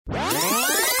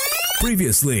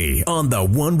Previously on the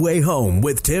One Way Home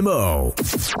with Tim O.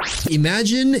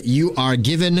 Imagine you are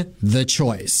given the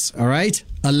choice, all right?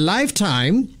 A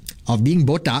lifetime of being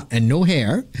botak and no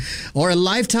hair, or a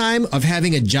lifetime of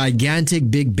having a gigantic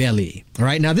big belly. All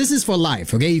right, now this is for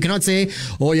life, okay? You cannot say,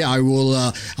 oh yeah,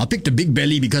 I'll pick the big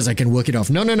belly because I can work it off.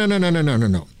 No.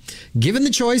 Given the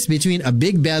choice between a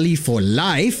big belly for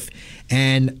life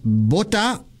and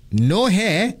botak, no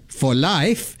hair for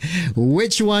life,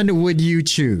 which one would you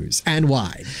choose and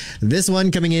why? This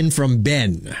one coming in from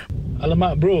Ben.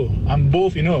 Alamak, bro, I'm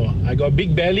both, I got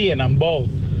big belly and I'm bald.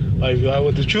 But if I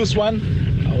were to choose one,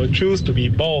 I would choose to be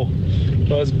bald.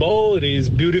 Because bald is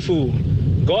beautiful.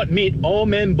 God made all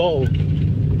men bald.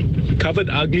 He covered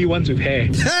ugly ones with hair.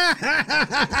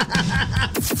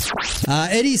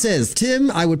 Eddie says,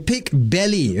 Tim, I would pick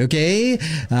belly, okay?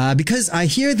 Because I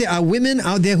hear there are women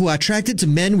out there who are attracted to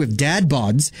men with dad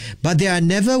bods, but there are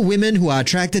never women who are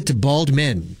attracted to bald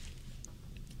men.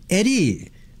 Eddie,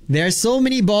 there are so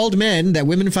many bald men that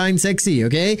women find sexy,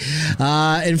 okay?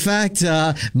 In fact,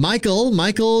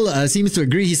 Michael seems to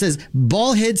agree. He says,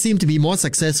 bald heads seem to be more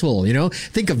successful,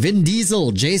 Think of Vin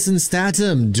Diesel, Jason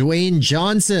Statham, Dwayne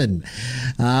Johnson.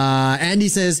 Andy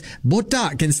says,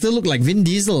 botak can still look like Vin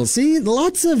Diesel. See,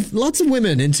 lots of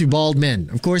women into bald men.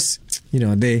 Of course,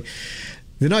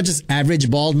 they're not just average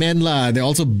bald men, they're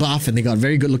also buff and they got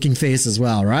very good looking face as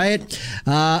well, right?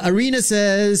 Arena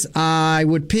says, I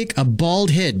would pick a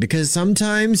bald head because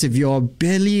sometimes if your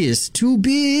belly is too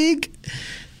big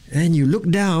and you look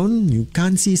down, you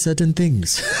can't see certain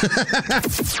things.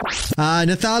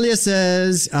 Nathalia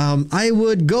says, I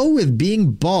would go with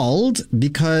being bald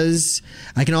because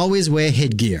I can always wear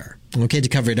headgear. Okay, to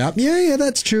cover it up. Yeah,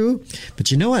 that's true.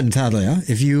 But you know what, Natalia?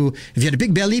 If you had a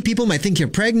big belly, people might think you're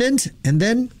pregnant, and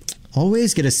then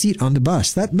always get a seat on the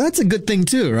bus. That's a good thing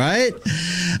too, right?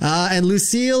 And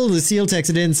Lucille texted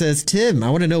in and says, Tim,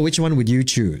 I want to know which one would you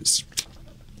choose?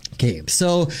 Okay,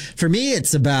 so for me,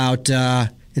 it's about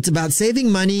saving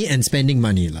money and spending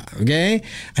money, okay?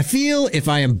 I feel if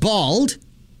I am bald,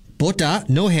 botak,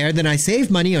 no hair, then I save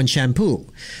money on shampoo.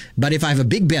 But if I have a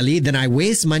big belly, then I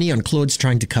waste money on clothes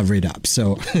trying to cover it up.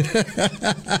 So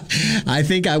I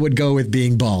think I would go with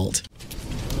being bald.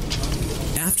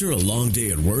 After a long day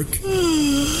at work,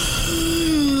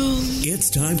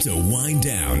 it's time to wind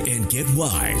down and get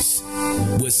wise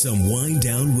with some wind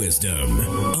down wisdom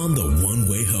on the One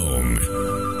Way Home.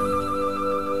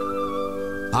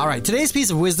 All right, today's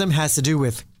piece of wisdom has to do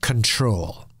with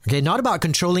control. Okay, not about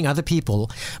controlling other people,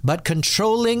 but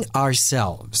controlling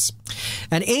ourselves.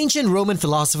 An ancient Roman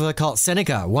philosopher called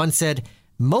Seneca once said,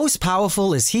 most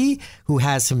powerful is he who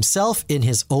has himself in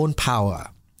his own power.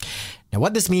 Now,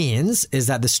 what this means is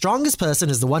that the strongest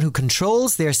person is the one who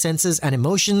controls their senses and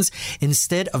emotions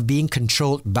instead of being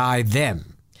controlled by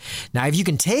them. Now, if you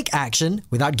can take action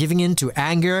without giving in to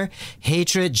anger,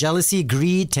 hatred, jealousy,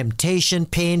 greed, temptation,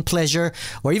 pain, pleasure,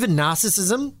 or even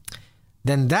narcissism,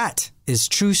 then that is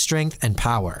true strength and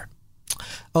power.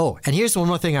 Oh, and here's one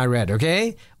more thing I read,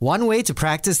 okay? One way to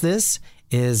practice this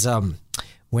is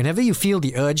whenever you feel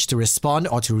the urge to respond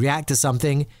or to react to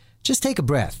something, just take a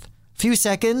breath, a few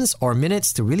seconds or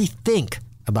minutes to really think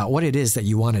about what it is that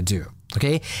you want to do,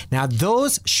 okay? Now,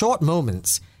 those short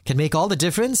moments can make all the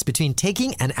difference between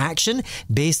taking an action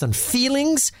based on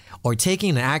feelings or taking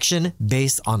an action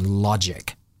based on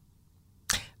logic.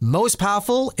 Most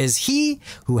powerful is he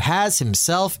who has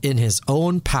himself in his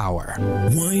own power.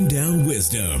 Wind down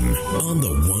wisdom on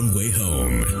the One Way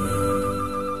Home.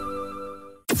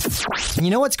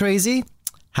 You know what's crazy?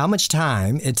 How much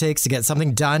time it takes to get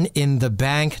something done in the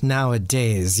bank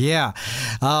nowadays. Yeah.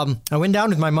 I went down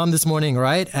with my mom this morning,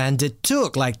 right? And it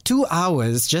took like 2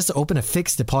 hours just to open a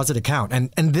fixed deposit account.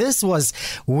 And this was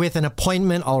with an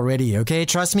appointment already, okay?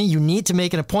 Trust me, you need to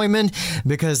make an appointment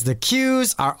because the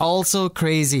queues are also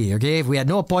crazy, okay? If we had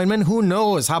no appointment, who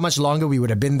knows how much longer we would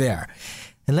have been there.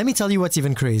 And let me tell you what's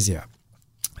even crazier.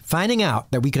 Finding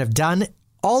out that we could have done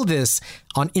all this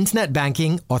on internet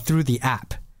banking or through the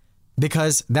app.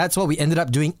 Because that's what we ended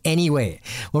up doing anyway.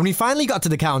 When we finally got to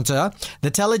the counter,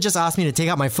 the teller just asked me to take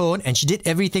out my phone and she did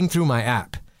everything through my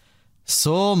app.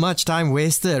 So much time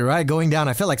wasted, right? Going down.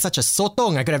 I felt like such a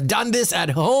sotong. I could have done this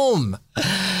at home.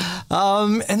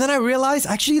 And then I realized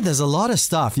actually there's a lot of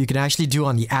stuff you can actually do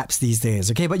on the apps these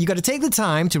days, okay? But you got to take the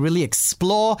time to really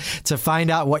explore to find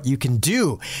out what you can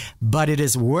do. But it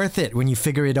is worth it when you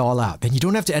figure it all out. Then you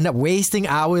don't have to end up wasting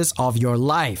hours of your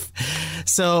life.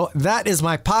 So that is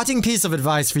my parting piece of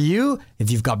advice for you. If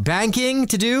you've got banking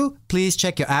to do, please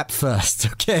check your app first,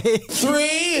 okay?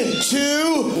 3,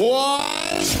 2, 1.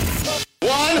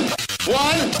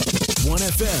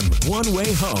 1FM, One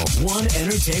Way Home, One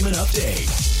Entertainment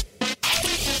Update.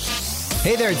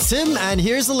 Hey there, it's Tim, and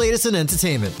here's the latest in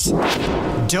entertainment.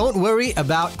 Don't worry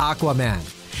about Aquaman.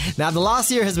 Now, the last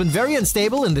year has been very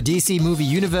unstable in the DC movie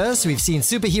universe. We've seen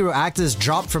superhero actors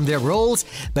drop from their roles,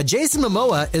 but Jason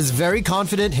Momoa is very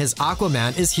confident his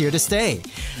Aquaman is here to stay.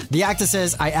 The actor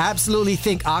says, "I absolutely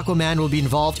think Aquaman will be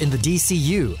involved in the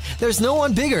DCU. There's no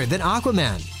one bigger than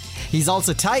Aquaman." He's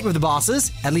also tight with the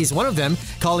bosses, at least one of them,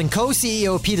 calling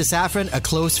co-CEO Peter Safran a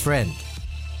close friend.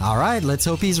 All right, let's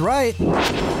hope he's right.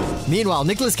 Meanwhile,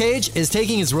 Nicolas Cage is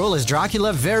taking his role as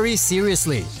Dracula very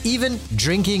seriously, even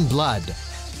drinking blood.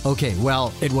 Okay,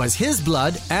 well, it was his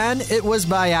blood, and it was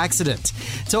by accident.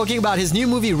 Talking about his new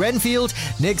movie, Renfield,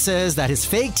 Nick says that his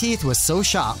fake teeth were so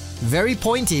sharp, very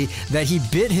pointy, that he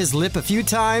bit his lip a few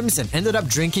times and ended up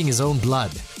drinking his own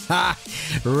blood. Ha!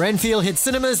 Renfield hits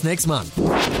cinemas next month.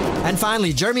 And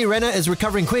finally, Jeremy Renner is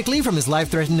recovering quickly from his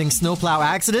life-threatening snowplow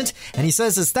accident, and he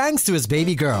says it's thanks to his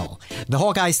baby girl. The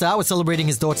Hawkeye star was celebrating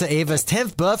his daughter Ava's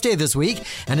 10th birthday this week,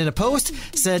 and in a post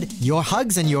said, "Your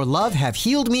hugs and your love have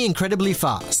healed me incredibly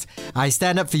fast. I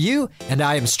stand up for you, and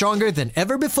I am stronger than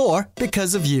ever before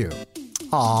because of you."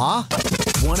 Aww.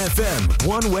 1FM,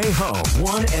 One Way Home,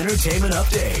 One Entertainment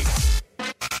Update.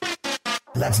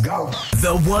 Let's go.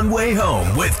 The One Way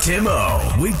Home with Tim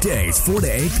O. Weekdays 4 to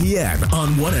 8 p.m.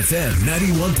 on 1FM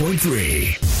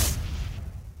 91.3.